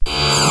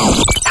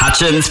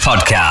Hutchins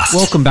Podcast.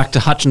 Welcome back to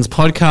Hutchins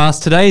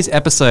Podcast. Today's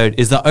episode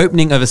is the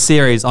opening of a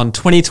series on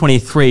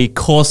 2023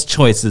 course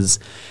choices.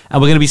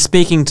 And we're going to be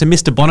speaking to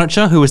Mr.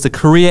 Bonnicher, who is the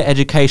Career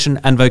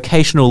Education and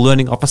Vocational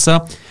Learning Officer,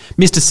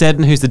 Mr.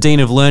 Seddon, who's the Dean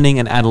of Learning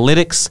and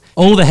Analytics,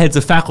 all the heads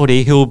of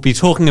faculty who will be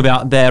talking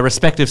about their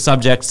respective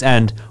subjects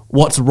and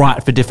what's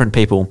right for different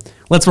people.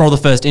 Let's roll the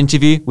first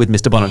interview with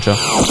Mr. Bonnicher.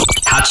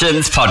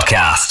 Hutchins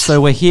Podcast.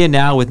 So we're here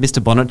now with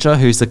Mr. Bonnicher,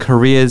 who's the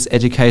Careers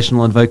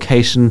Educational and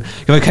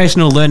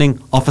Vocational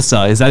Learning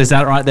Officer. Is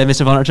that right there,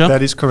 Mr. Bonnicher?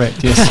 That is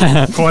correct,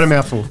 yes. Quite a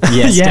mouthful.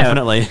 Yes,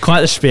 definitely.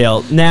 Quite the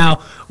spiel.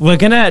 Now, we're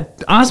going to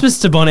ask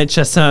Mr.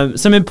 Bonnicher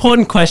some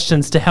important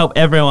questions to help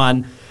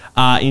everyone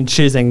in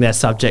choosing their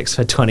subjects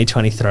for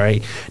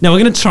 2023. Now, we're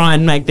going to try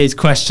and make these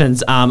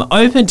questions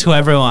open to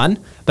everyone,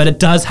 but it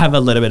does have a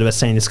little bit of a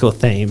senior school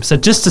theme. So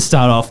just to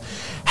start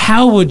off,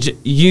 how would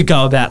you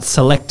go about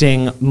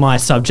selecting my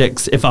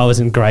subjects if I was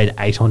in grade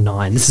 8 or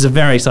 9? This is a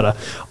very sort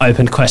of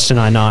open question,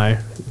 I know.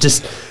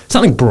 Just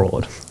something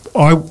broad.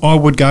 I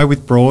would go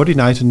with broad in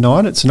 8 and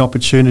 9. It's an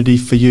opportunity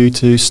for you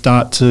to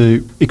start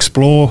to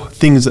explore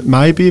things that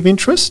may be of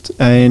interest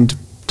and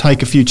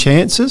take a few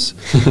chances.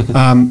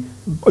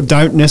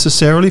 Don't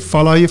necessarily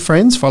follow your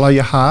friends, follow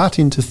your heart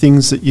into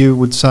things that you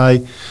would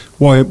say,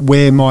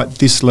 where might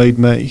this lead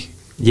me?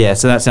 Yeah,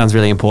 so that sounds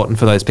really important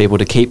for those people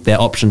to keep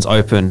their options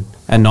open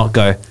and not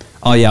go,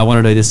 oh yeah, I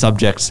want to do this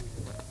subject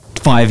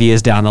 5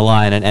 years down the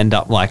line and end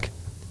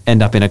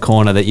up in a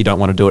corner that you don't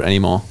want to do it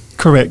anymore.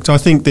 Correct. I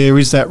think there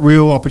is that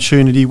real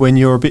opportunity when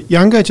you're a bit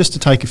younger just to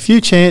take a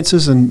few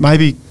chances and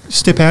maybe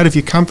step out of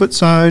your comfort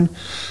zone,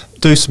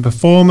 do some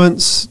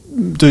performance,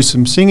 do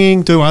some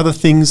singing, do other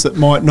things that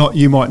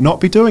you might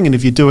not be doing. And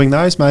if you're doing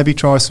those, maybe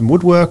try some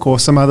woodwork or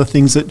some other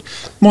things that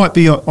might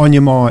be on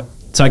your mind.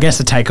 So I guess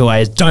the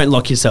takeaway is don't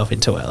lock yourself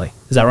in too early.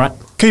 Is that right?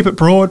 Keep it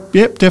broad.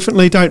 Yep,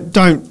 definitely. Don't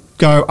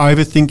go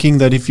overthinking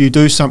that if you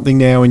do something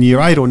now in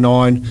year 8 or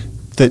 9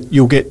 that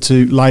you'll get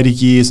to later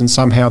years and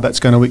somehow that's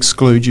going to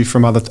exclude you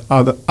from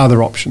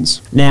other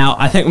options. Now,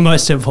 I think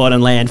most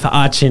importantly, and for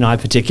Archie and I in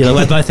particular,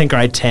 we're both in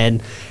grade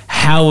 10,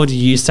 how would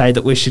you say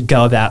that we should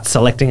go about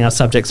selecting our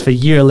subjects for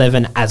year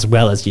 11 as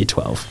well as year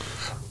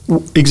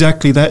 12?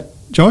 Exactly that,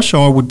 Josh.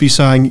 I would be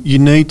saying you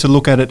need to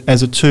look at it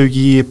as a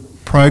 2-year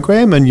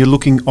program and you're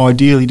looking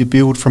ideally to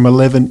build from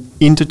 11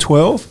 into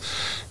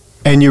 12.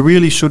 And you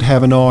really should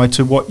have an eye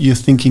to what you're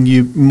thinking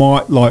you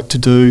might like to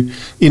do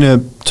in a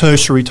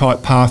tertiary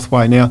type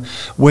pathway. Now,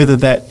 whether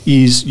that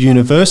is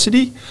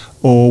university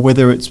or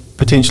whether it's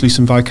potentially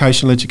some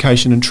vocational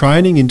education and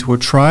training into a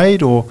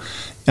trade or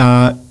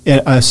an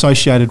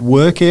associated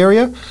work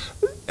area,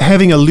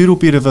 having a little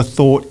bit of a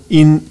thought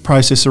in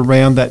process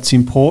around that's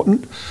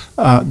important.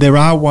 There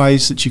are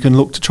ways that you can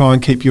look to try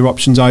and keep your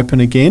options open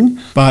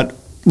again, but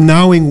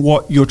knowing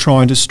what you're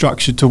trying to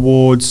structure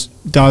towards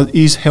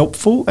is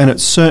helpful, and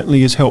it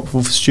certainly is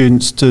helpful for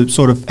students to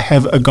sort of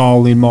have a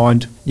goal in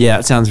mind. Yeah,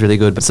 it sounds really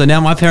good. So now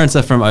my parents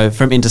are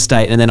from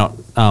interstate and they're not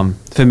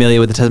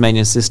familiar with the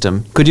Tasmanian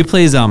system. Could you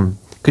please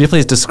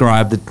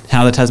describe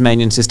how the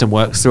Tasmanian system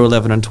works through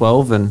 11 and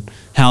 12 and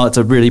how it's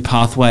a really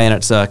pathway and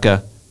it's like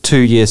a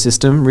 2-year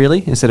system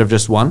really instead of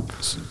just one?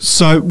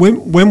 So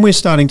when we're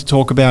starting to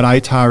talk about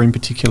ATAR in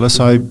particular,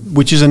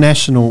 which is a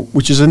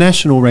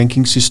national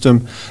ranking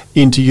system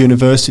into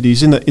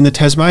universities, in the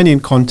Tasmanian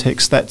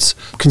context, that's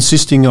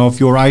consisting of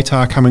your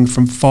ATAR coming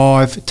from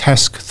 5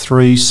 TASC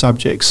 3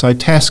 subjects. So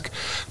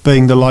TASC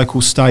being the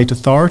local state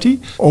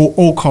authority.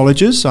 All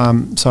colleges,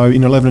 so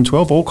in 11 and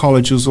 12, all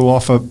colleges will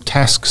offer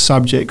TASC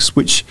subjects,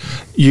 which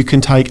you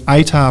can take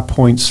ATAR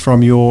points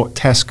from your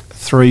TASC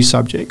 3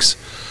 subjects.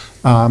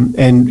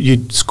 And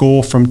you'd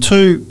score from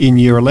 2 in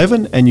year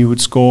 11 and you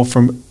would score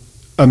from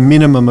a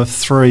minimum of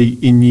 3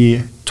 in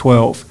year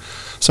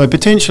 12. So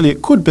potentially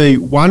it could be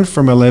 1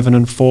 from 11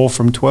 and 4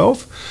 from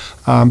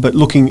 12, but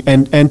looking,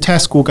 and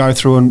TASC will go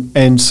through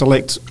and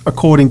select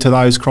according to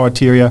those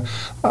criteria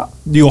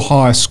your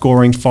highest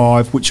scoring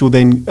 5, which will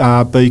then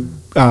be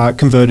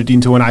converted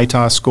into an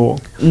ATAR score.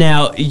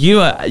 Now,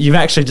 you've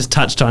actually just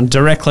touched on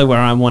directly where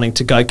I'm wanting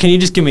to go. Can you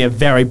just give me a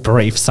very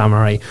brief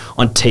summary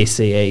on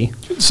TCE?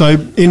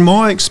 So in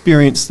my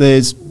experience,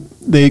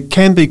 there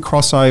can be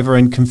crossover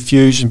and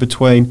confusion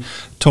between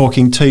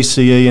talking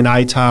TCE and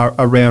ATAR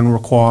around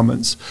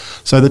requirements.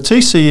 So the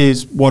TCE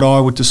is what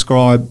I would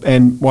describe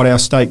and what our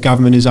state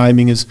government is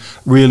aiming is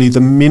really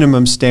the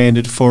minimum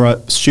standard for a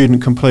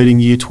student completing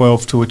year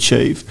 12 to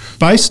achieve.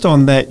 Based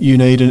on that, you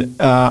need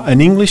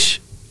an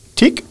English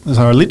tick,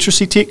 so a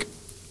literacy tick,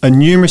 a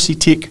numeracy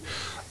tick,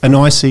 an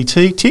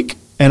ICT tick,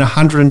 and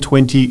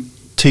 120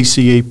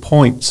 TCE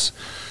points.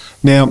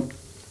 Now,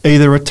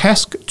 either a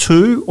TASC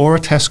 2 or a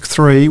TASC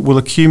 3 will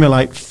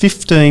accumulate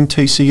 15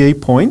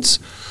 TCE points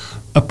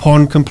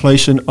upon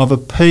completion of a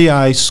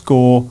PA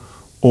score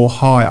or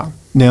higher.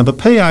 Now, a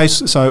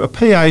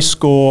PA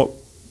score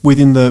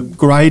within the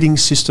grading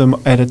system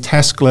at a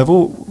TASC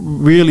level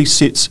really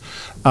sits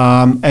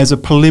as a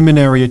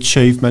preliminary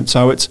achievement.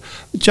 So it's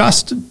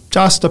just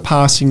a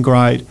passing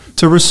grade.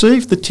 To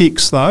receive the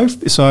ticks though,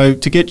 so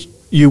to get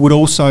you would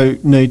also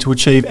need to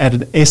achieve at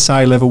an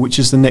SA level, which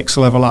is the next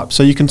level up.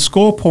 So you can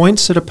score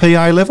points at a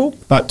PA level,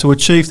 but to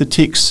achieve the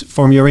ticks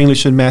from your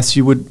English and maths,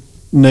 you would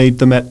need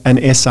them at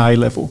an SA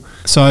level.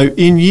 So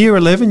in year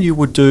 11, you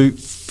would do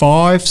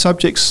 5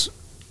 subjects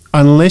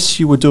unless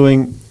you were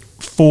doing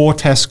 4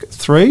 task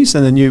 3s,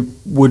 and then you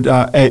would,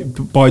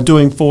 by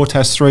doing 4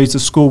 task 3s, the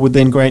school would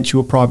then grant you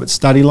a private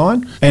study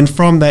line. And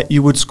from that,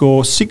 you would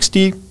score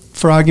 60,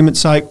 for argument's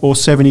sake, or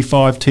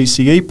 75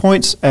 TCE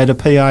points at a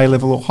PA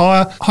level or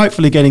higher,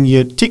 hopefully getting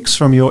your ticks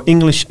from your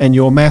English and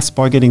your maths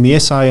by getting the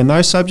SA in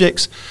those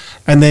subjects.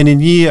 And then in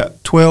year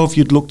 12,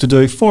 you'd look to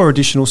do 4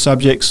 additional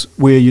subjects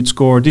where you'd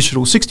score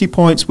additional 60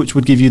 points, which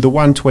would give you the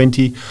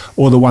 120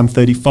 or the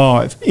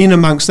 135. In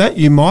amongst that,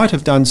 you might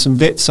have done some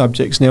VET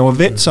subjects. Now, a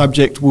VET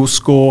subject will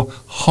score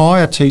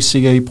higher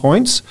TCE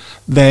points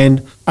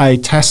than a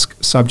task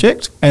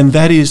subject, and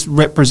that is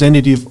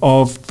representative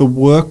of the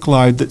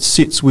workload that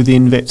sits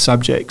within VET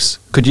subjects.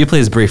 Could you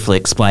please briefly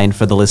explain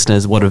for the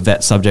listeners what a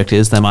VET subject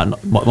is? They might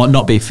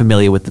not be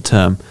familiar with the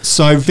term.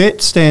 So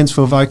VET stands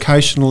for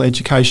Vocational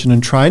Education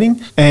and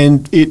Training,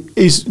 and it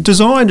is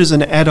designed as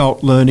an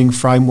adult learning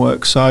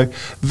framework. So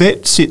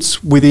VET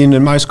sits within,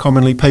 and most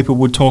commonly people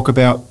would talk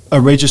about a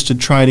registered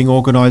training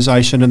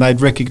organisation, and they'd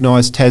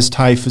recognise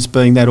TAFE as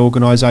being that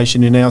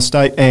organisation in our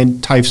state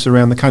and TAFEs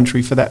around the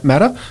country for that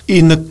matter.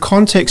 In the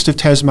context of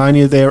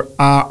Tasmania, there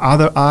are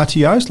other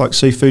RTOs like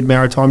Seafood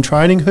Maritime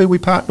Training who we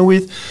partner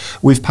with.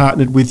 We've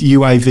partnered with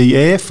UAV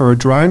Air for a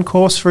drone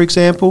course, for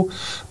example.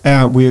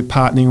 We're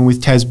partnering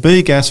with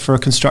TasBgas for a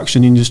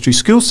construction industry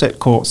skill set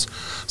course.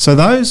 So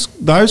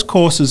those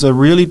courses are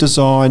really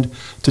designed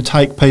to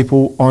take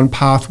people on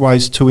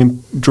pathways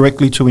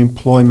directly to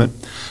employment.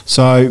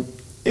 So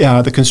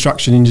the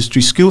construction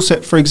industry skill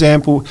set, for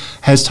example,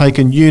 has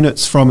taken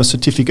units from a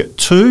Certificate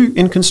 2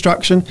 in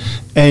construction,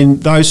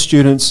 and those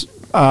students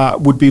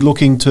would be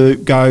looking to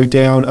go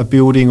down a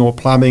building or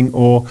plumbing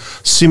or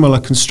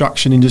similar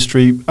construction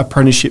industry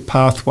apprenticeship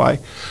pathway.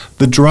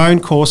 The drone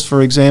course,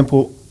 for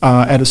example,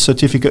 at a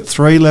Certificate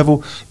 3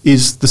 level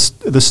is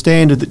the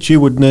standard that you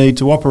would need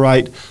to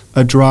operate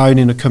a drone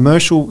in a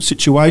commercial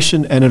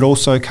situation, and it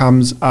also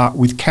comes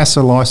with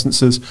CASA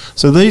licences.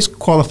 So these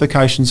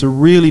qualifications are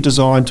really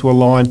designed to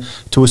align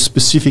to a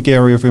specific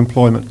area of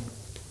employment.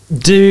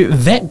 Do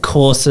VET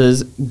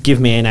courses give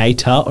me an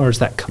ATAR, or is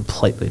that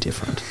completely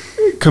different?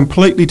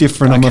 Completely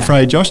different, Okay. I'm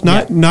afraid, Josh.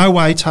 No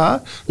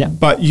ATAR,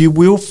 but you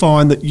will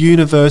find that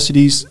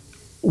universities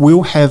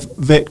will have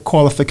VET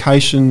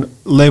qualification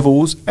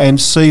levels and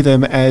see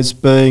them as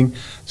being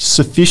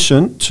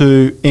sufficient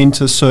to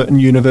enter certain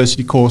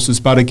university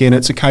courses. But again,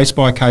 it's a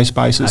case-by-case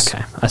basis.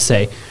 Okay, I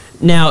see.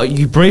 Now,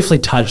 you briefly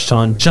touched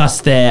on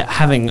just there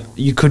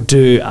you could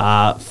do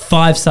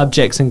 5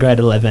 subjects in grade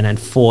 11 and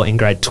 4 in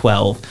grade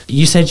 12.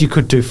 You said you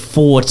could do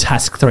 4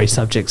 task 3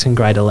 subjects in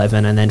grade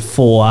 11 and then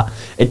 4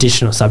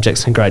 additional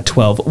subjects in grade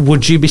 12.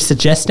 Would you be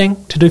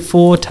suggesting to do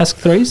 4 task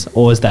 3s,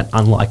 or is that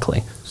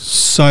unlikely?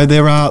 So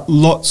there are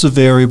lots of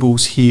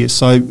variables here.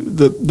 So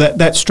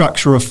that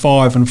structure of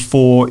 5 and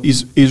 4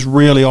 is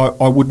really,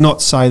 I would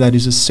not say that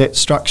is a set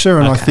structure,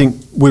 and I think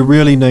we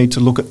really need to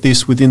look at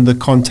this within the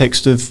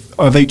context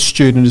of each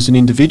student as an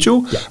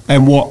individual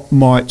and what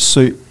might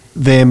suit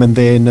them and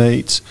their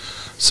needs.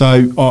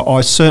 So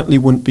I certainly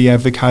wouldn't be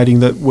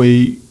advocating that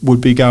we would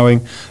be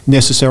going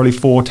necessarily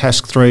 4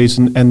 task 3s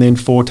and then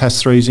 4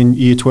 task 3s in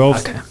year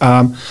 12. Okay.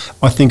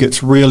 I think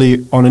it's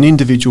really on an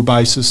individual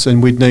basis,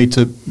 and we'd need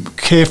to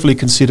carefully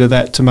consider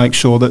that to make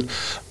sure that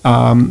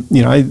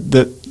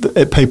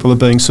that people are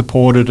being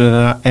supported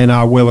and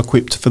are well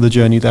equipped for the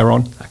journey they're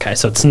on. Okay,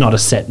 so it's not a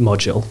set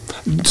module.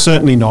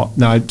 Certainly not.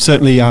 No,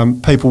 certainly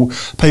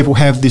people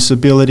have this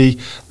ability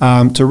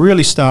to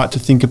really start to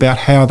think about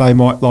how they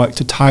might like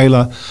to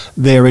tailor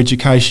their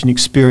education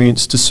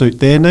experience to suit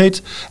their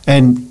needs.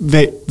 And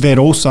VET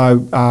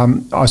also,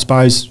 I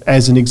suppose,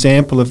 as an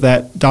example of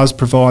that, does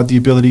provide the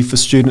ability for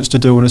students to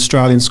do an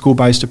Australian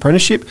school-based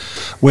apprenticeship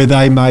where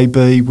they may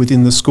be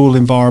within the school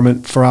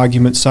environment, for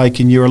argument's sake,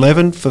 in year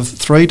 11 for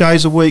 3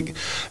 days a week,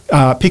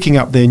 picking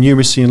up their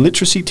numeracy and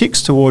literacy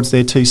ticks towards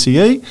their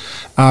TCE,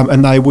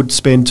 and they would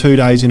spend 2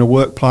 days in a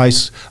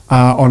workplace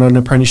on an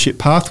apprenticeship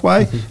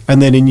pathway,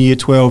 and then in year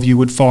 12 you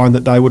would find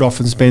that they would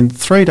often spend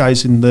 3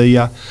 days in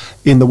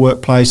the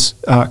workplace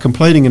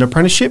completing an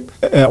apprenticeship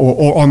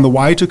or on the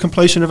way to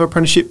completion of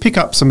apprenticeship, pick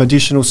up some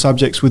additional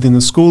subjects within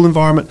the school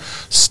environment,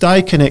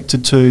 stay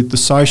connected to the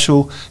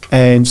social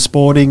and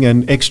sporting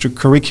and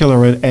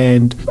extracurricular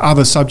and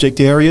other subject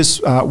areas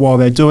while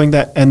they're doing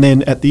that, and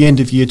then at the end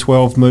of year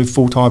 12 move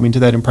full-time into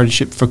that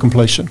apprenticeship for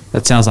completion.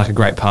 That sounds like a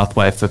great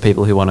pathway for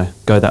people who want to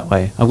go that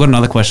way. I've got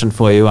another question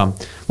for you.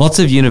 Lots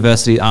of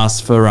universities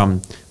ask for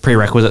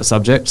prerequisite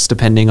subjects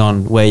depending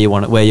on where you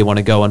want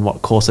to go and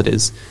what course it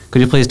is.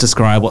 Could you please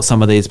describe what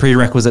some of these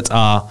prerequisites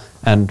are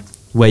and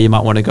where you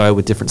might want to go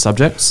with different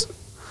subjects?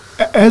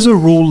 As a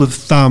rule of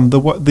thumb,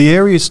 the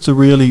areas to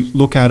really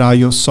look at are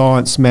your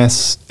science,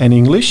 maths and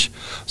English.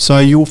 So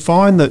you'll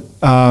find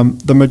that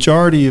the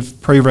majority of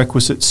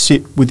prerequisites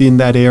sit within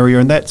that area,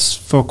 and that's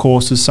for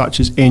courses such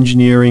as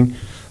engineering,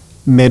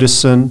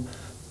 medicine,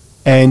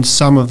 and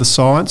some of the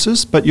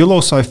sciences, but you'll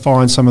also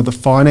find some of the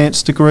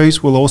finance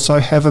degrees will also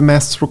have a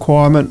maths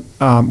requirement,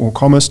 or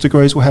commerce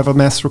degrees will have a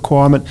maths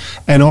requirement,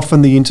 and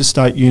often the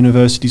interstate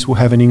universities will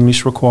have an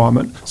English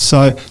requirement.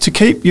 So to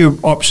keep your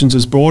options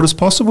as broad as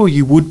possible,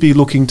 you would be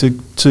looking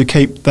to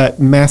keep that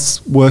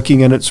maths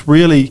working, and it's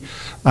really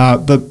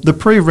the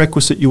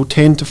prerequisite you'll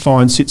tend to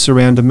find sits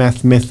around a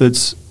math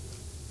methods.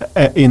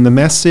 In the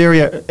maths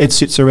area, it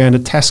sits around a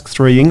task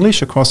 3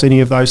 English across any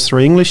of those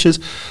 3 Englishes,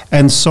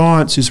 and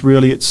science is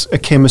really it's a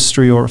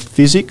chemistry or a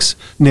physics.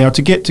 Now,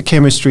 to get to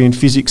chemistry and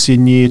physics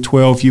in year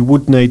 12, you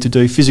would need to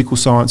do physical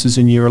sciences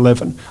in year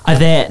 11.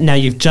 Now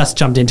you've just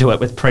jumped into it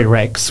with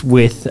prereqs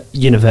with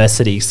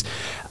universities.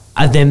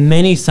 Are there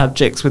many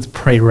subjects with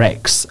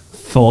prereqs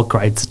for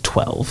grades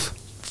 12?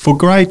 For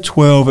grade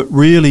 12, it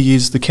really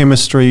is the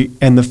chemistry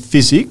and the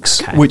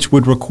physics, which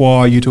would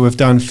require you to have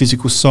done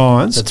physical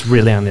science. That's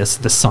really on the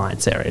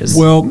science areas.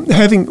 Well,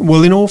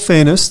 in all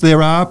fairness,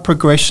 there are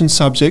progression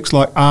subjects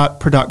like art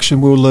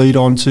production will lead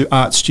on to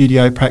art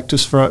studio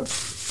practice,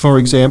 for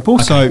example.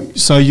 Okay.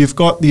 So you've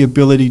got the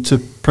ability to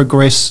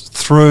progress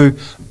through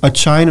a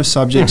chain of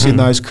subjects in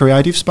those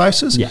creative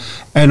spaces. Yeah.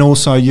 And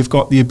also you've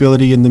got the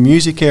ability in the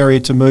music area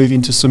to move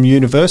into some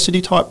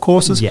university type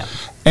courses. Yeah.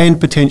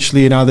 And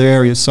potentially in other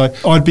areas. So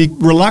I'd be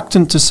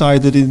reluctant to say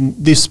that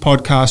in this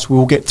podcast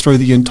we'll get through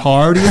the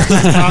entirety of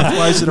the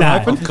pathways that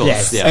are open. Of course,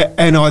 yes. Yeah.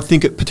 And I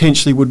think it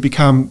potentially would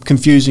become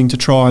confusing to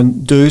try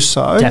and do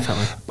so.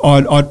 Definitely.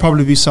 I'd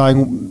probably be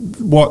saying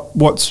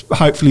what's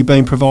hopefully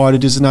been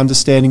provided is an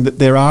understanding that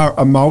there are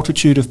a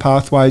multitude of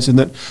pathways and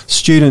that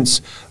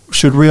students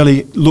should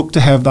really look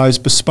to have those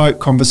bespoke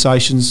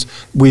conversations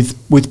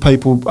with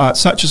people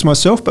such as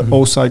myself, but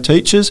also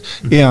teachers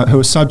who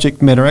are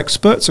subject matter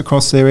experts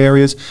across their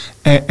areas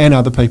and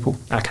other people.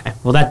 Okay,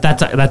 well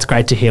that's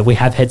great to hear. We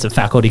have heads of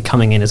faculty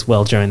coming in as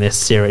well during this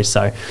series,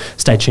 so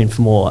stay tuned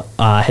for more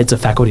heads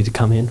of faculty to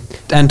come in.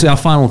 And to our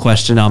final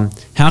question,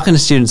 how can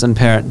students and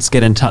parents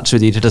get in touch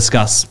with you to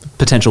discuss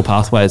potential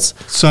pathways?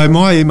 So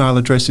my email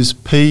address is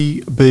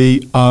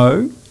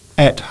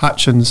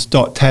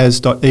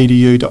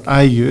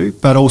pbo@hutchins.tas.edu.au,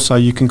 but also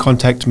you can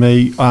contact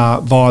me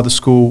via the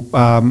school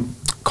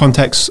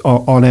contacts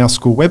on our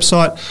school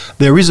website.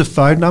 There is a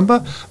phone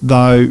number,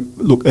 though,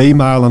 look,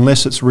 email,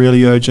 unless it's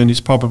really urgent,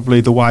 is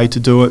probably the way to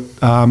do it,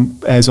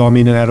 as I'm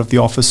in and out of the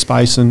office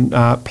space, and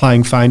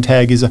playing phone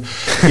tag is a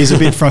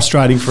bit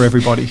frustrating for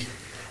everybody.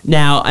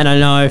 Now, and I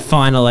know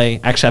finally,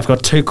 actually I've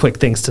got 2 quick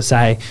things to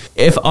say.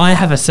 If I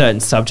have a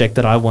certain subject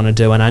that I want to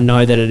do and I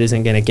know that it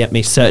isn't going to get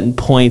me certain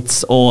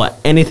points or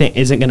anything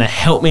isn't going to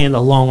help me in the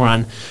long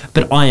run,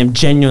 but I am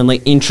genuinely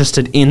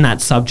interested in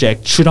that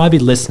subject, should I be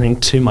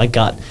listening to my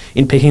gut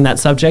in picking that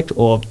subject,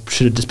 or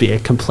should it just be a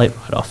complete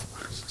write-off?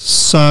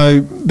 So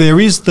there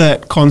is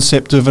that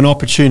concept of an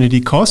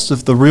opportunity cost,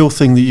 of the real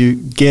thing that you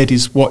get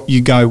is what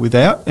you go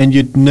without, and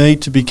you'd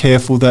need to be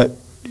careful that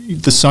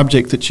the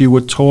subject that you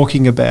were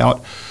talking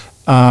about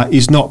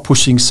is not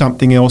pushing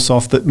something else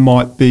off that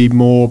might be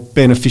more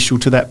beneficial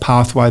to that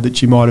pathway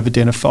that you might have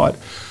identified.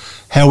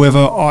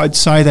 However, I'd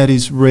say that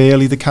is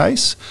rarely the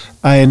case,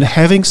 and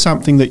having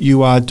something that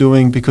you are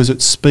doing because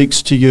it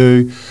speaks to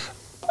you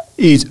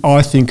is,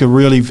 I think, a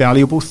really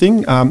valuable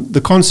thing.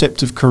 The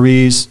concept of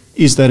careers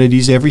is that it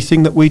is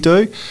everything that we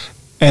do,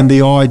 and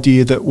the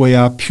idea that we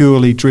are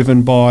purely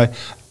driven by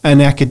an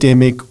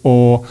academic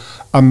or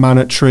a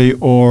monetary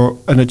or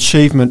an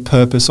achievement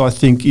purpose, I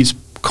think, is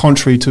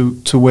contrary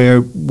to where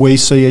we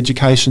see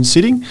education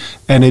sitting,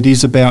 and it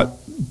is about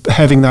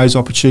having those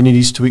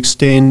opportunities to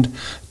extend,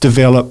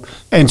 develop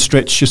and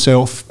stretch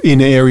yourself in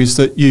areas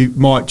that you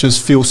might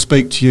just feel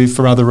speak to you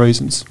for other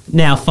reasons.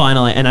 Now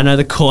finally, and I know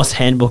the course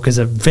handbook is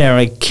a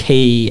very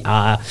key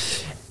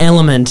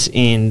element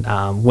in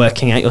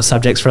working out your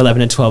subjects for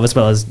 11 and 12 as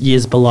well as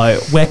years below.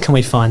 Where can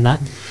we find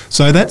that?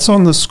 So that's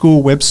on the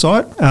school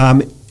website.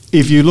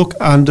 If you look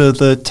under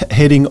the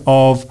heading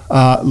of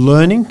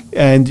learning,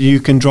 and you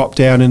can drop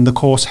down and the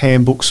course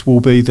handbooks will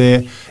be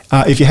there.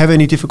 If you have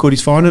any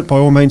difficulties finding it, by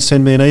all means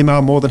send me an email.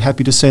 I'm more than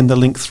happy to send the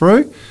link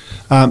through.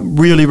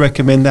 Really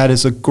recommend that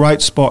as a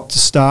great spot to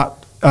start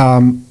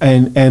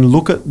and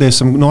look at. There's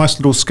some nice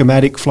little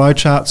schematic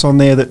flowcharts on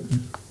there that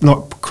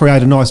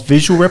create a nice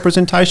visual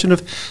representation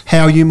of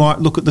how you might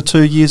look at the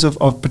 2 years of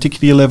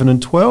particularly 11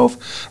 and 12.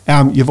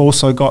 You've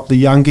also got the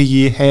younger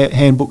year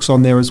handbooks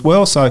on there as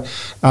well, so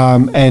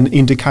and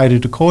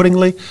indicated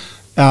accordingly.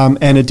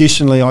 And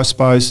additionally, I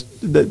suppose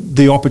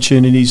the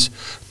opportunities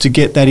to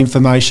get that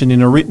information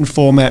in a written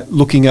format,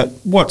 looking at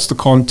what's the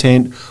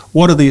content,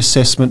 what are the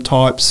assessment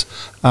types,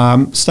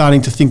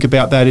 starting to think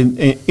about that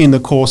in the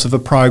course of a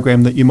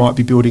program that you might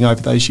be building over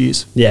those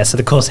years. Yeah, so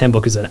the course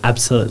handbook is an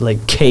absolutely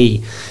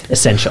key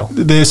essential.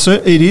 It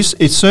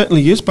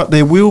certainly is, but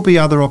there will be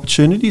other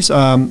opportunities.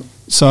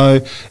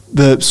 So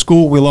the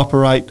school will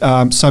operate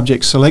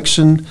subject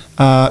selection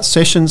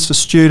sessions for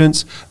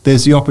students.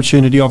 There's the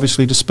opportunity,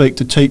 obviously, to speak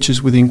to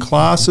teachers within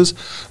classes.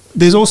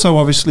 There's also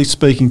obviously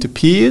speaking to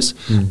peers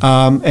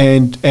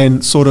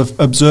and sort of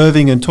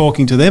observing and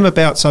talking to them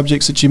about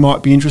subjects that you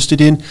might be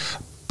interested in.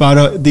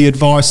 But the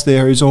advice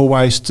there is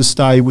always to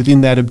stay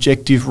within that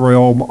objective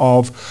realm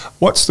of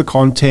what's the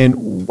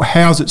content,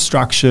 how's it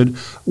structured,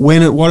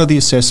 what are the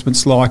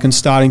assessments like, and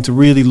starting to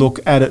really look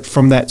at it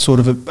from that sort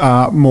of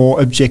a more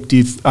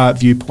objective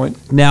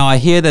viewpoint. Now, I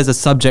hear there's a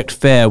subject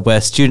fair where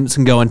students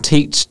can go and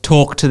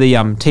talk to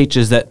the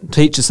teachers that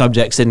teach the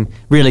subjects and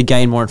really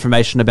gain more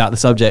information about the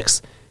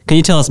subjects. Can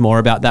you tell us more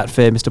about that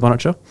fair, Mr.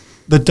 Bonnacher?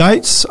 The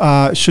dates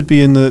should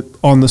be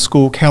on the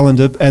school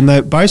calendar, and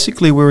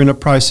we're in a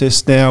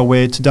process now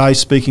where today,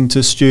 speaking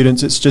to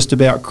students, it's just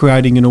about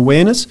creating an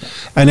awareness.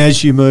 And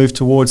as you move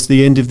towards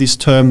the end of this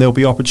term, there'll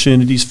be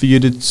opportunities for you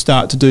to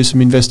start to do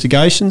some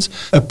investigations.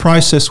 A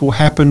process will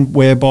happen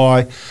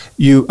whereby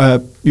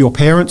your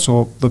parents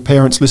or the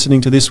parents listening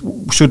to this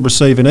should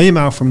receive an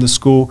email from the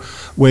school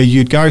where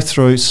you'd go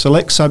through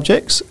select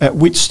subjects, at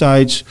which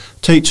stage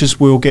teachers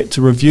will get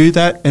to review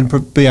that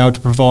and be able to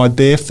provide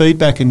their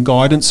feedback and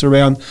guidance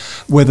around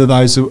whether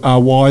those are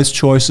wise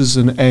choices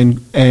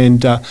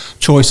and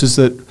choices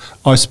that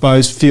I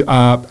suppose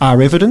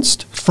are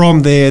evidenced.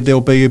 From there,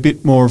 there'll be a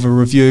bit more of a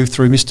review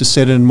through Mr.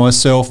 Seddon and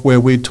myself where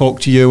we'd talk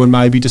to you and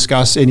maybe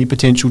discuss any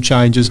potential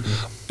changes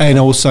and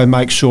also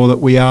make sure that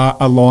we are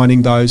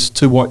aligning those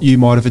to what you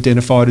might have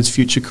identified as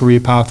future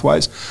career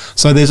pathways.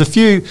 So there's a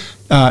few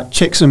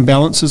checks and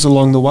balances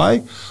along the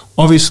way.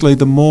 Obviously,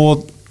 the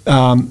more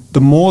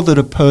that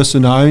a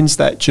person owns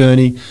that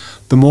journey,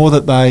 the more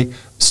that they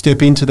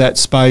step into that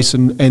space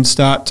and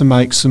start to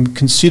make some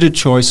considered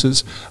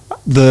choices,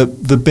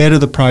 the better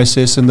the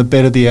process and the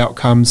better the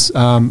outcomes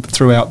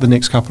throughout the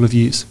next couple of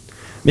years.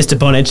 Mr.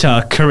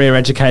 Bonnacher, Career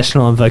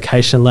Educational and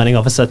Vocational Learning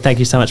Officer, thank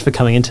you so much for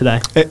coming in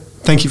today.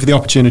 Thank you for the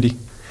opportunity.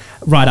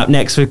 Right up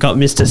next, we've got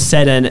Mr.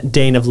 Seddon,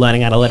 Dean of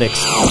Learning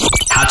Analytics.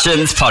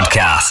 Hutchins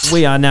Podcast.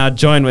 We are now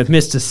joined with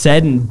Mr.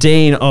 Seddon,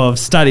 Dean of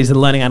Studies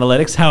and Learning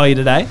Analytics. How are you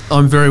today?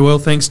 I'm very well,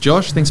 thanks,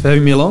 Josh. Thanks for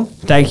having me along.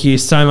 Thank you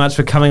so much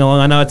for coming along.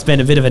 I know it's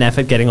been a bit of an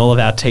effort getting all of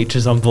our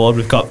teachers on board.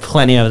 We've got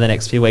plenty over the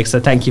next few weeks, so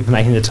thank you for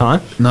making the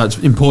time. No, it's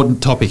an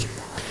important topic.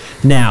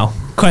 Now,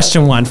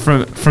 question one,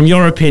 from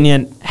your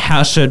opinion,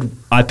 how should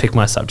I pick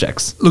my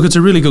subjects? Look, it's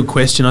a really good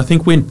question. I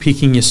think when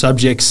picking your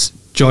subjects,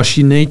 Josh,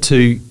 you need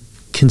to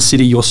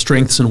consider your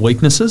strengths and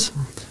weaknesses.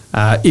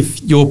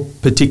 If you're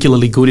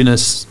particularly good in a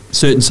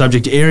certain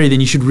subject area, then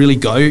you should really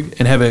go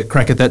and have a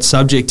crack at that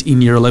subject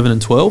in year 11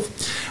 and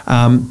 12.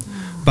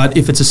 But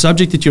if it's a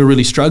subject that you're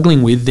really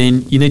struggling with,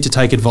 then you need to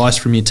take advice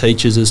from your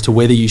teachers as to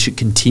whether you should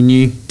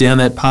continue down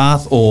that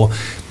path or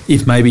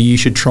if maybe you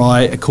should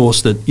try a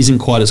course that isn't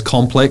quite as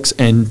complex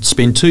and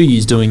spend 2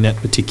 years doing that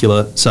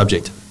particular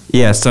subject.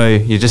 Yeah, so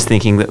you're just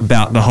thinking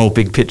about the whole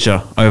big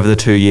picture over the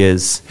 2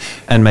 years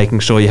and making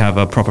sure you have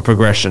a proper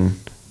progression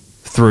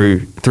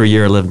through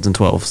year 11s and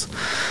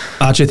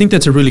 12s. Archie, I think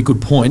that's a really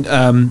good point.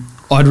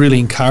 I'd really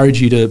encourage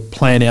you to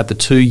plan out the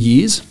 2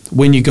 years.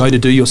 When you go to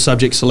do your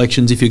subject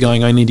selections, if you're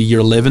going only to year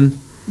 11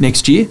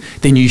 next year,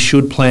 then you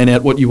should plan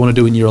out what you want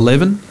to do in year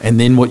 11 and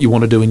then what you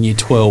want to do in year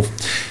 12.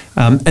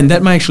 And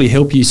that may actually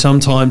help you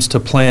sometimes to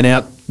plan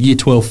out year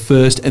 12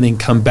 first and then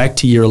come back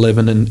to year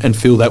 11 and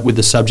fill that with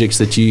the subjects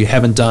that you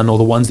haven't done or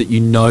the ones that you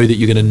know that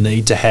you're going to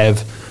need to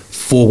have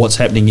for what's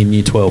happening in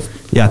year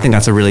 12. Yeah, I think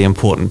that's a really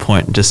important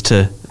point, just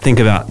to think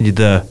about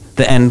the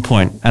end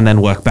point and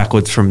then work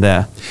backwards from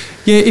there.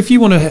 Yeah, if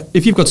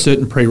you've got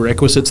certain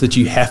prerequisites that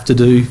you have to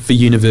do for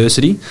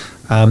university,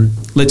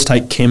 let's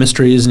take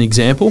chemistry as an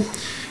example.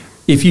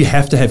 If you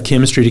have to have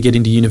chemistry to get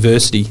into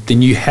university,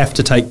 then you have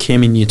to take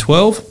chem in year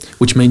 12,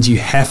 which means you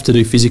have to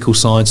do physical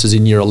sciences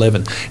in year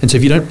 11. And so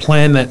if you don't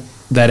plan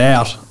that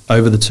out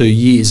over the 2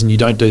 years and you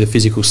don't do the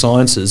physical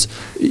sciences,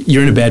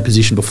 you're in a bad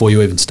position before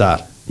you even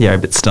start. Yeah, a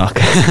bit stuck.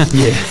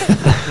 Yeah.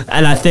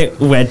 And I think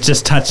we're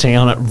just touching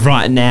on it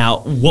right now.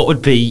 What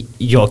would be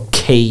your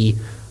key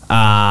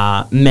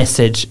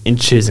message in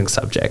choosing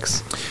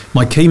subjects?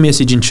 My key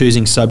message in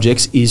choosing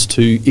subjects is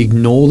to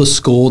ignore the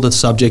score the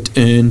subject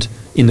earned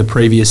in the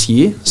previous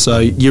year. So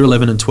year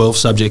 11 and 12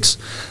 subjects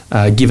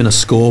given a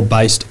score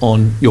based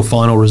on your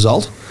final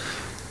result.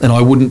 And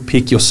I wouldn't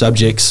pick your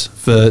subjects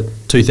for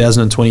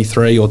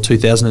 2023 or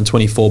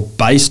 2024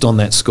 based on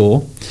that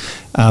score.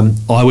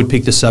 I would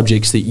pick the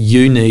subjects that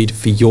you need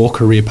for your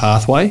career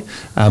pathway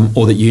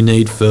or that you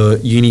need for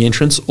uni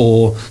entrance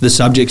or the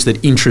subjects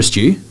that interest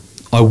you.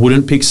 I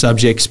wouldn't pick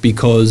subjects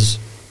because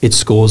it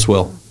scores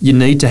well. You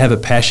need to have a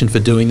passion for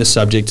doing the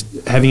subject.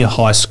 Having a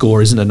high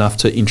score isn't enough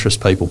to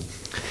interest people.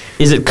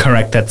 Is it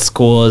correct that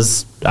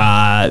scores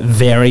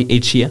vary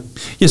each year?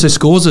 Yeah, so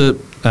scores are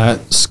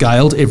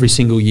scaled every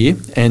single year,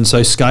 and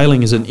so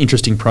scaling is an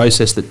interesting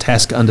process that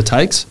TASC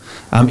undertakes.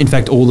 In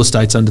fact, all the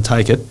states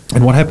undertake it.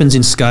 And what happens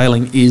in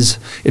scaling is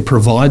it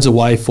provides a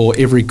way for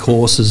every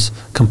course's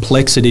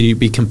complexity to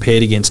be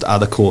compared against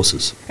other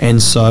courses.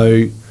 And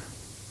so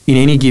in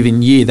any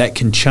given year, that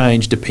can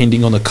change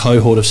depending on the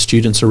cohort of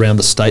students around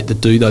the state that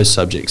do those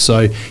subjects.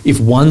 So if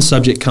one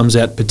subject comes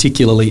out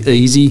particularly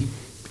easy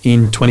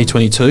in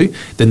 2022,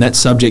 then that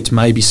subject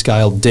may be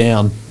scaled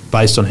down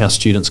based on how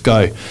students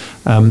go.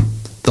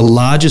 The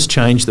largest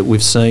change that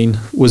we've seen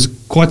was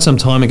quite some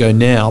time ago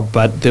now,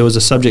 but there was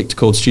a subject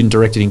called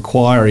student-directed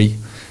inquiry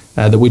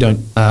that we don't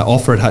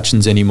offer at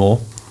Hutchins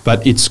anymore,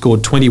 but it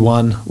scored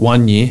 21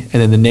 one year,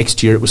 and then the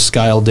next year it was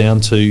scaled down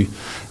to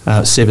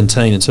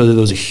 17, and so there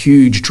was a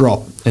huge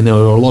drop, and there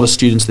were a lot of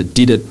students that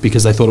did it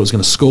because they thought it was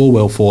going to score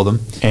well for them,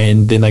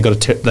 and then they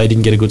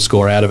didn't get a good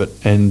score out of it,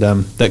 and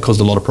that caused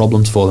a lot of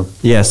problems for them.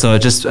 Yeah, so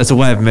it's a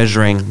way of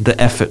measuring the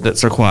effort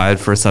that's required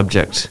for a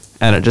subject,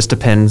 and it just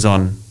depends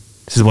on,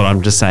 this is what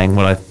I'm just saying,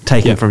 what I've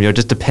taken from you, it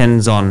just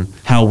depends on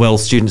how well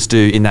students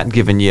do in that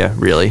given year,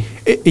 really.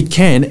 It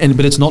can,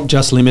 but it's not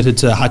just limited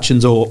to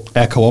Hutchins or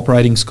our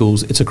cooperating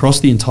schools, it's across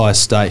the entire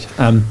state.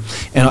 And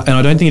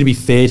I don't think it'd be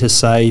fair to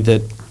say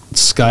that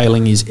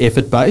scaling is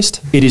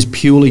effort-based. It is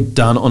purely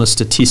done on a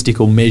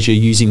statistical measure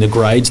using the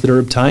grades that are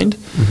obtained.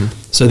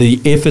 Mm-hmm. So the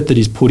effort that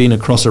is put in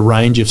across a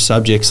range of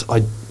subjects,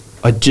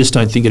 I just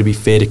don't think it'd be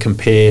fair to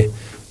compare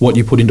what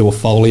you put into a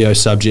folio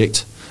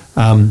subject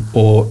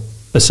or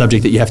a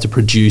subject that you have to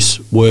produce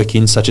work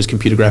in, such as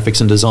computer graphics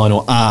and design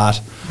or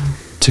art,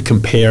 to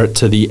compare it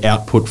to the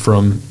output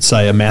from,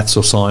 say, a maths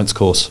or science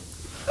course.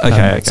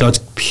 Okay. So it's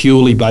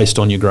purely based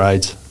on your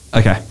grades.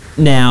 Okay.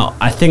 Now,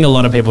 I think a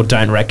lot of people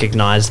don't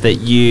recognise that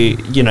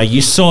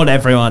you sort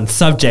everyone's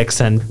subjects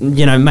and,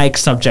 make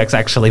subjects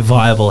actually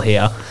viable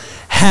here.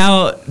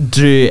 How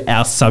do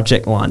our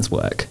subject lines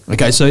work?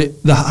 Okay, so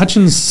the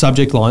Hutchins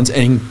subject lines,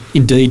 and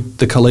indeed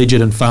the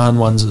collegiate and Farn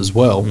ones as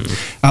well,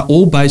 are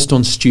all based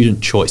on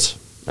student choice.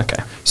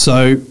 Okay.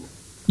 So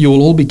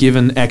you'll all be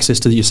given access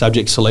to your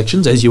subject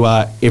selections, as you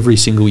are every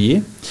single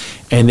year,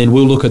 and then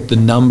we'll look at the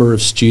number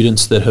of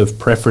students that have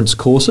preference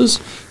courses,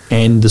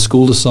 and the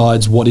school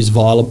decides what is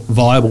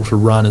viable to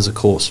run as a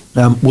course.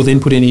 We'll then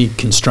put any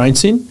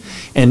constraints in,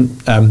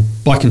 and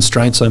by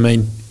constraints I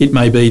mean it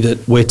may be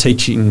that we're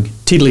teaching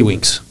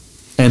tiddlywinks,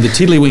 and the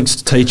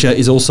tiddlywinks teacher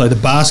is also the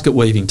basket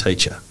weaving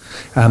teacher.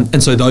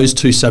 And so those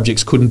two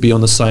subjects couldn't be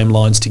on the same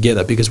lines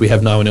together because we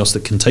have no one else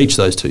that can teach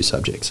those two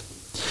subjects.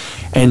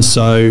 And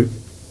so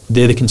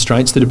they're the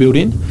constraints that are built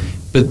in,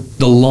 but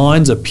the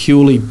lines are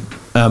purely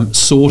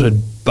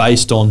sorted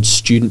based on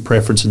student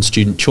preference and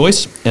student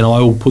choice, and I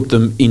will put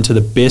them into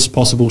the best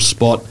possible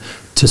spot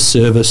to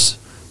service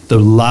the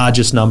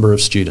largest number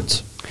of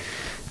students.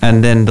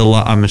 And then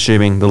I'm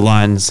assuming the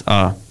lines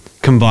are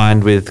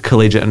combined with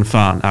collegiate and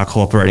Farn, our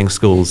cooperating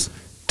schools,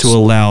 to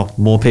allow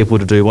more people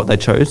to do what they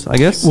chose, I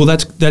guess? Well,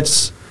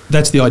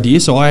 that's the idea.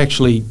 So I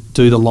actually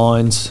do the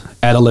lines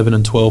at 11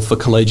 and 12 for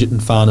collegiate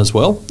and Farn as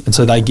well. And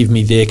so they give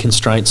me their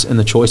constraints and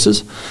the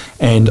choices,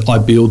 and I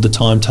build the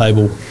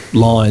timetable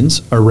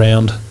lines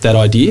around that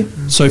idea.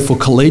 So for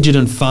collegiate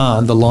and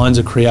Farn, the lines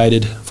are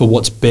created for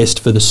what's best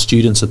for the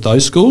students at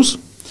those schools,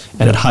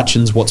 and at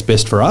Hutchins, what's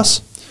best for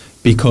us,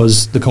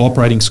 because the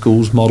cooperating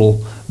schools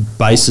model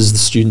bases the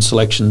student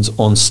selections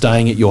on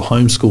staying at your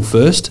home school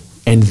first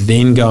and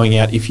then going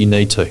out if you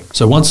need to.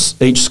 So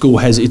once each school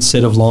has its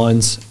set of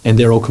lines and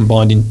they're all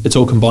combined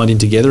in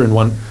together in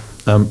one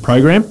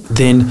program,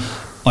 then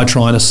I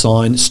try and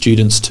assign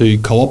students to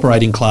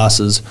cooperating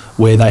classes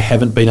where they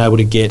haven't been able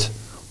to get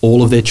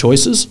all of their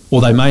choices,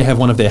 or they may have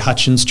one of their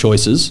Hutchins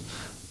choices,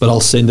 but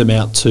I'll send them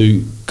out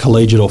to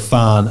collegiate or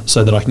Farn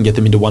so that I can get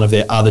them into one of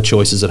their other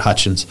choices at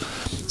Hutchins.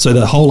 So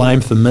the whole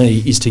aim for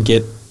me is to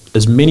get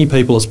as many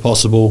people as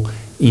possible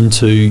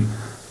into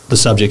the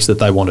subjects that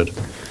they wanted.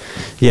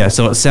 Yeah,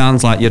 so it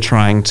sounds like you're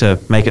trying to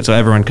make it so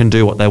everyone can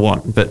do what they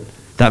want, but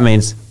that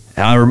means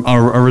are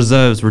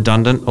reserves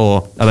redundant,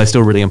 or are they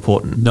still really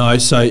important? No,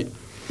 so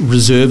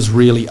reserves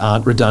really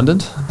aren't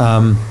redundant.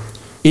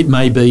 It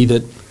may be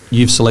that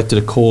you've selected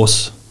a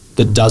course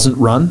that doesn't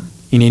run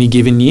in any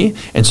given year,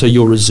 and so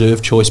your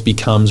reserve choice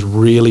becomes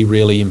really,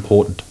 really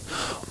important.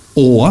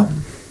 Or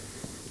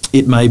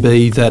it may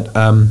be that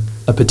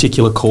a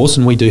particular course,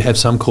 and we do have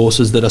some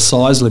courses that are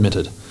size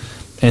limited,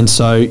 and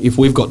so if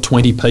we've got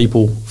 20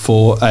 people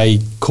for a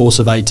course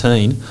of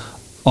 18,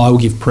 I will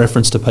give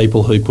preference to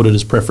people who put it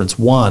as preference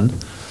 1.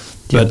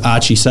 But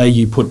Archie, say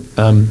you put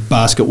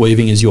basket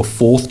weaving as your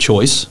 4th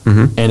choice,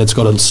 and it's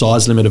got a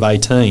size limit of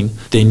 18,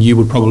 then you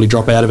would probably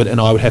drop out of it, and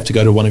I would have to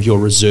go to one of your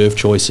reserve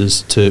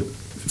choices to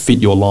fit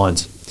your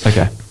lines.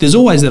 Okay. There's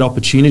always that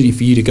opportunity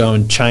for you to go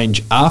and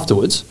change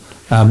afterwards,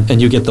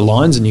 and you get the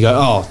lines and you go,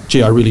 oh,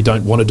 gee, I really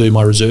don't want to do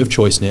my reserve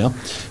choice now.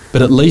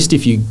 But at least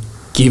if you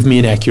give me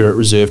an accurate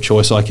reserve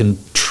choice, I can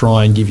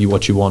try and give you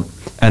what you want.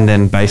 And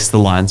then base the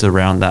lines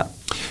around that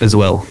as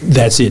well.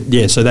 That's it,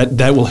 yeah. So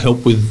that will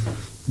help with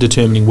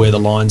determining where the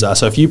lines are.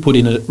 So if you put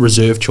in a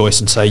reserve choice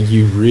and say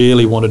you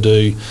really want to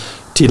do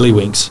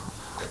tiddlywinks,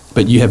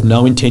 but you have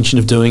no intention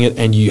of doing it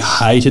and you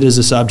hate it as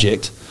a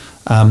subject,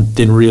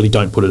 then really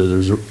don't put it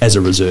as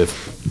a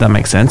reserve. That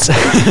makes sense.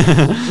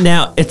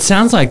 Now, it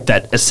sounds like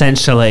that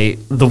essentially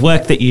the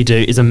work that you do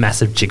is a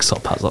massive jigsaw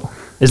puzzle.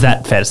 Is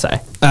that fair to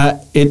say?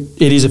 It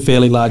is a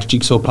fairly large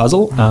jigsaw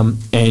puzzle,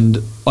 and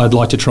I'd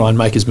like to try and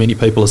make as many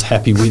people as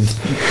happy with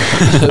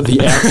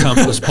the outcome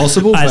as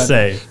possible. I but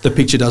see. The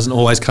picture doesn't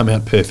always come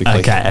out perfectly.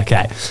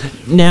 Okay.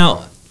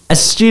 Now,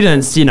 as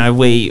students,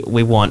 we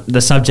want the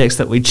subjects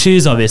that we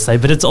choose, obviously,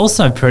 but it's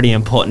also pretty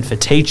important for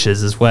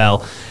teachers as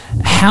well.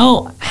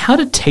 How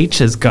do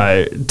teachers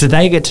go? Do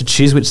they get to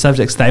choose which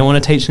subjects they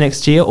want to teach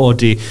next year, or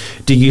do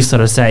you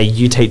sort of say,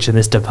 you teach in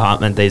this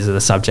department, these are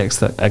the subjects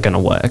that are going to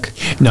work?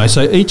 No,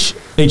 so each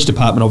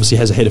department obviously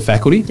has a head of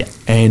faculty,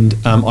 and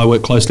I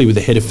work closely with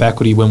the head of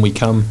faculty when we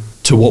come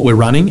to what we're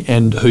running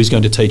and who's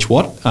going to teach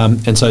what,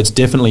 and so it's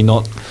definitely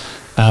not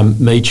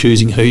me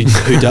choosing who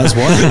does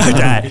what.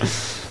 Okay.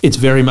 It's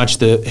very much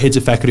the heads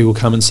of faculty will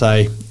come and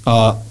say,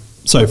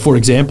 so for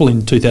example,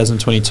 in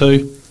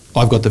 2022,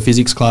 I've got the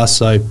physics class,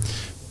 so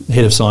the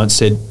head of science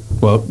said,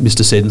 well,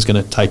 Mr. Seddon's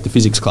going to take the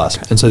physics class.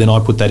 And so then I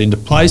put that into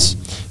place,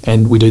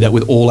 and we do that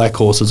with all our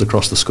courses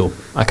across the school.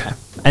 Okay.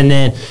 And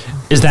then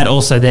is that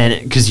also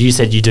then, because you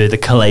said you do the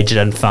collegiate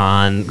and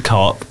fun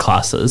co-op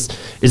classes,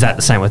 is that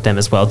the same with them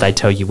as well? They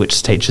tell you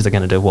which teachers are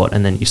going to do what,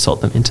 and then you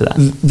sort them into that?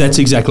 That's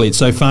exactly it.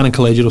 So fun and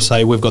collegiate will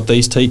say, we've got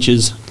these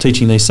teachers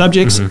teaching these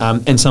subjects,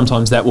 and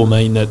sometimes that will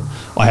mean that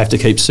I have to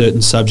keep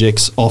certain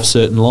subjects off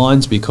certain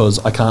lines because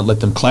I can't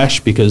let them clash,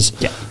 because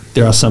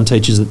there are some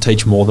teachers that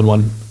teach more than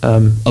one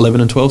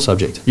 11 and 12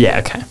 subject. Yeah,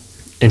 okay.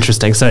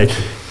 Interesting. So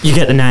you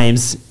get the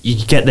names,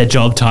 you get their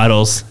job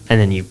titles, and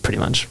then you pretty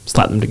much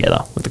slap them together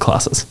with the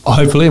classes.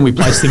 Hopefully, and we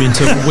place them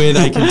into where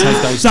they can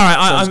take those. Sorry,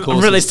 those I'm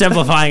courses. really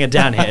simplifying it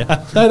down here.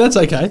 No, that's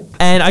okay.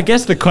 And I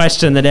guess the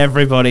question that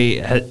everybody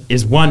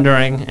is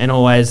wondering and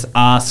always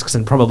asks,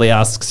 and probably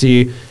asks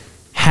you,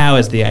 how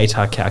is the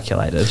ATAR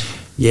calculated?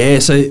 Yeah,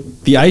 so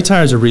the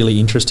ATAR is a really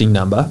interesting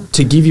number.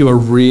 To give you a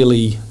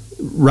really,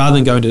 rather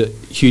than go into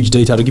huge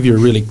detail, to give you a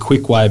really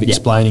quick way of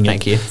explaining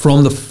thank you.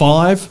 From the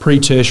 5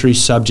 pre-tertiary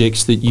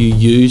subjects that you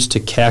use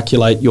to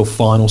calculate your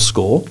final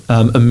score,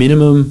 a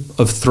minimum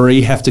of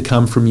 3 have to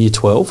come from year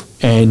 12.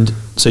 And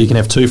so you can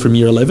have 2 from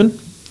year 11,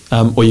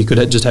 or you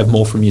could just have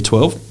more from year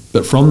 12.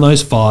 But from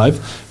those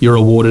 5, you're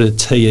awarded a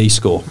TE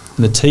score.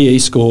 And the TE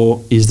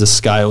score is the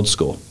scaled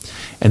score.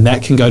 And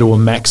that can go to a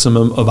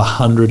maximum of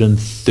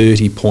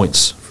 130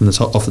 points from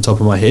off the top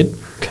of my head.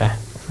 Okay.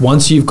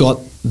 Once you've got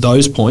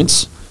those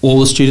points, all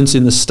the students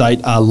in the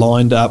state are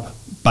lined up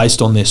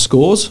based on their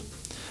scores,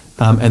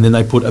 and then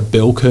they put a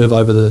bell curve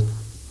over the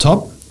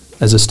top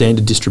as a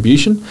standard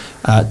distribution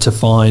to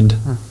find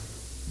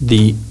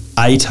the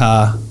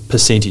ATAR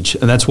percentage.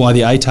 And that's why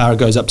the ATAR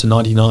goes up to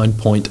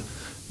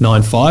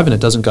 99.95 and it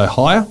doesn't go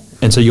higher.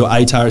 And so your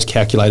ATAR is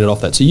calculated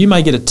off that. So you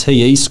may get a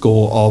TE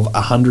score of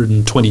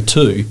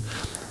 122,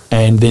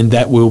 and then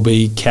that will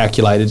be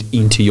calculated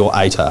into your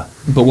ATAR.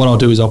 But what I'll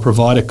do is I'll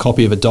provide a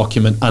copy of a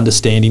document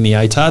understanding the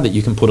ATAR that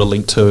you can put a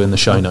link to in the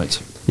show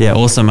notes. Yeah,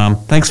 awesome.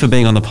 Thanks for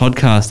being on the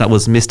podcast. That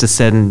was Mr.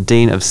 Seddon,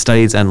 Dean of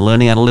Studies and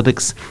Learning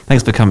Analytics.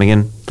 Thanks for coming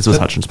in. This was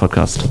Hutchins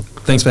Podcast.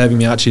 Thanks for having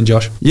me, Archie and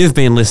Josh. You've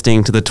been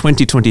listening to the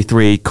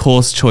 2023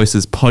 Course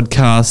Choices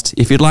podcast.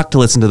 If you'd like to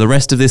listen to the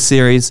rest of this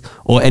series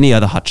or any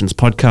other Hutchins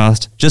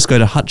podcast, just go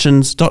to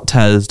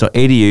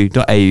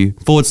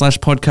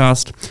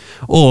hutchins.tas.edu.au/podcast,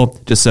 or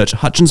just search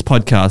Hutchins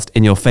Podcast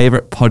in your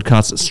favourite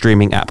podcast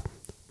streaming app.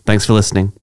 Thanks for listening.